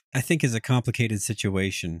wife, I think, is a complicated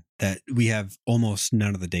situation that we have almost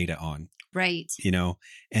none of the data on. Right. You know,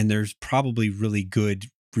 and there's probably really good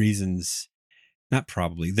reasons. Not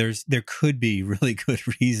probably. There could be really good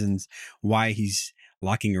reasons why he's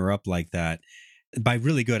locking her up like that. By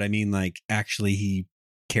really good, I mean like actually he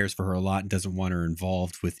cares for her a lot and doesn't want her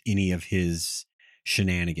involved with any of his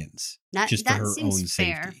shenanigans. Just for her own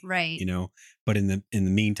fair, safety, right? You know. But in the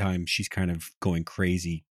meantime, she's kind of going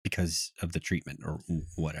crazy because of the treatment or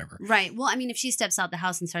whatever. Right. Well, I mean, if she steps out the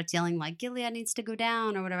house and starts yelling like Gilead needs to go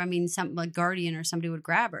down or whatever, I mean, some like guardian or somebody would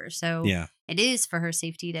grab her. So Yeah. it is for her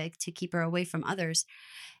safety to keep her away from others.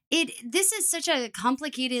 This is such a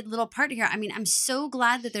complicated little part here. I mean, I'm so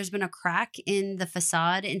glad that there's been a crack in the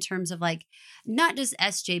facade in terms of like not just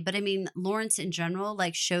SJ, but I mean Lawrence in general,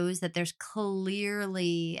 like shows that there's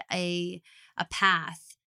clearly a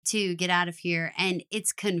path to get out of here. And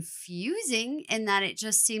it's confusing in that it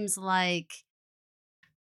just seems like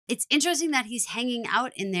it's interesting that he's hanging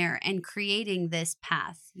out in there and creating this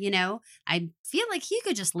path. You know, I feel like he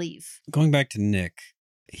could just leave. Going back to Nick,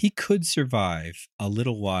 he could survive a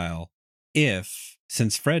little while if,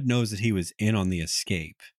 since Fred knows that he was in on the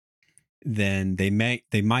escape, then they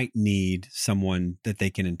might need someone that they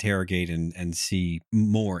can interrogate and see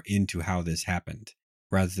more into how this happened,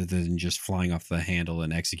 rather than just flying off the handle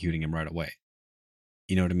and executing him right away.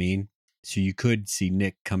 You know what I mean? So you could see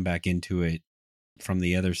Nick come back into it from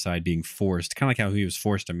the other side, being forced, kind of like how he was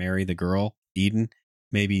forced to marry the girl, Eden.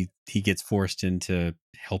 Maybe he gets forced into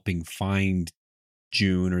helping find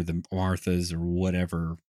June or the Marthas or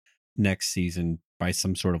whatever next season by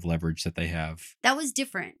some sort of leverage that they have. That was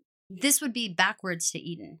different. This would be backwards to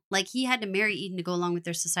Eden. Like he had to marry Eden to go along with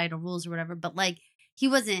their societal rules or whatever, but like he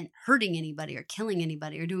wasn't hurting anybody or killing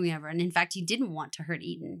anybody or doing whatever. And in fact, he didn't want to hurt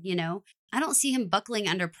Eden, you know? I don't see him buckling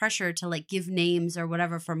under pressure to like give names or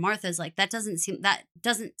whatever for Martha's. Like that doesn't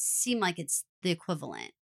seem like it's the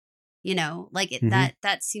equivalent, you know? Like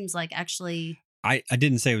that seems like actually... I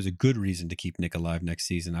didn't say it was a good reason to keep Nick alive next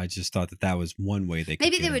season. I just thought that was one way they could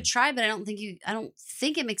maybe they get would him. try, but I don't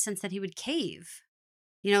think it makes sense that he would cave.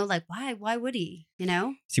 You know, like why would he, you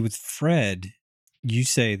know? See, with Fred, you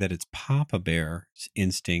say that it's Papa Bear's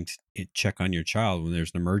instinct to check on your child when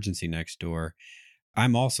there's an emergency next door.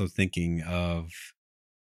 I'm also thinking of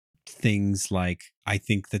things like, I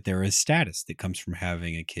think that there is status that comes from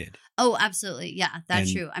having a kid. Oh, absolutely. Yeah,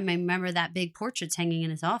 that's true. I mean, remember that big portrait's hanging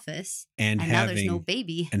in his office and now there's no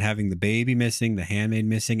baby. And having the baby missing, the handmaid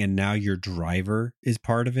missing, and now your driver is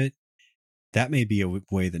part of it. That may be a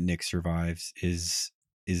way that Nick survives is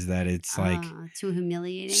that it's like too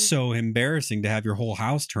humiliating, so embarrassing to have your whole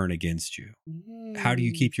house turn against you. How do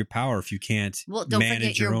you keep your power if you can't don't manage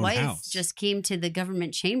forget your own wife house? Just came to the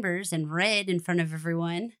government chambers and read in front of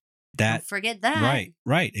everyone. Don't forget that.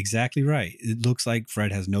 Right, exactly right. It looks like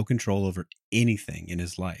Fred has no control over anything in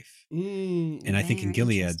his life. And I think in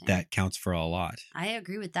Gilead, that counts for a lot. I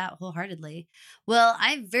agree with that wholeheartedly. Well,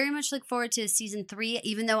 I very much look forward to season 3,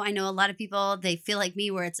 even though I know a lot of people, they feel like me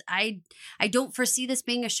where it's, I don't foresee this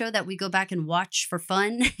being a show that we go back and watch for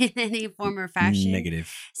fun in any form or fashion. Negative.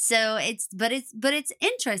 So it's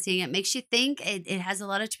interesting. It makes you think. It has a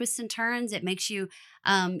lot of twists and turns. It makes you,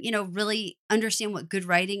 really understand what good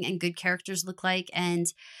writing and good characters look like. And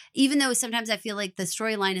even though sometimes I feel like the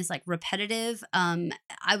storyline is like repetitive,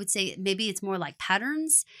 I would say maybe it's more like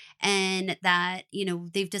patterns, and that,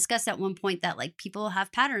 they've discussed at one point that like people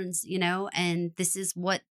have patterns, and this is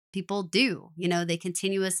what people do. They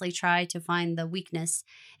continuously try to find the weakness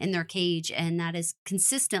in their cage, and that is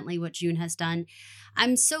consistently what June has done.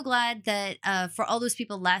 I'm so glad that for all those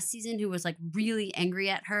people last season who was like really angry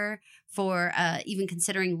at her for even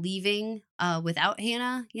considering leaving without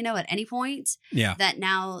Hannah, at any point. Yeah. That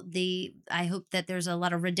now I hope that there's a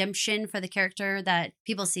lot of redemption for the character, that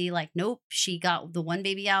people see like, nope, she got the one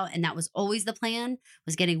baby out, and that was always the plan,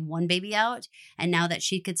 was getting one baby out. And now that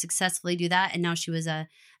she could successfully do that, and now she was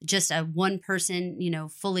just a one person,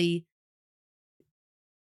 fully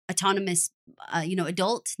autonomous,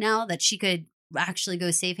 adult now, that she could actually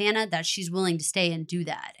go save Hannah, that she's willing to stay and do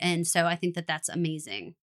that. And so I think that that's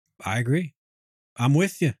amazing. I agree. I'm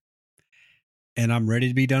with you. And I'm ready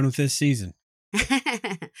to be done with this season.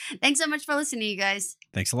 Thanks so much for listening, you guys.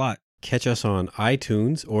 Thanks a lot. Catch us on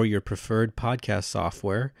iTunes or your preferred podcast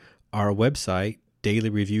software, our website,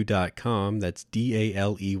 dailyreview.com, that's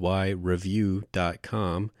DALEY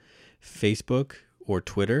review.com, Facebook or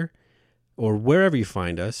Twitter, or wherever you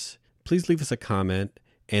find us. Please leave us a comment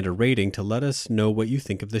and a rating to let us know what you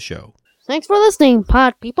think of the show. Thanks for listening,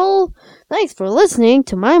 pod people. Thanks for listening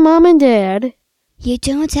to my mom and dad. You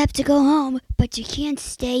don't have to go home, but you can't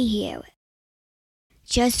stay here.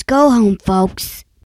 Just go home, folks.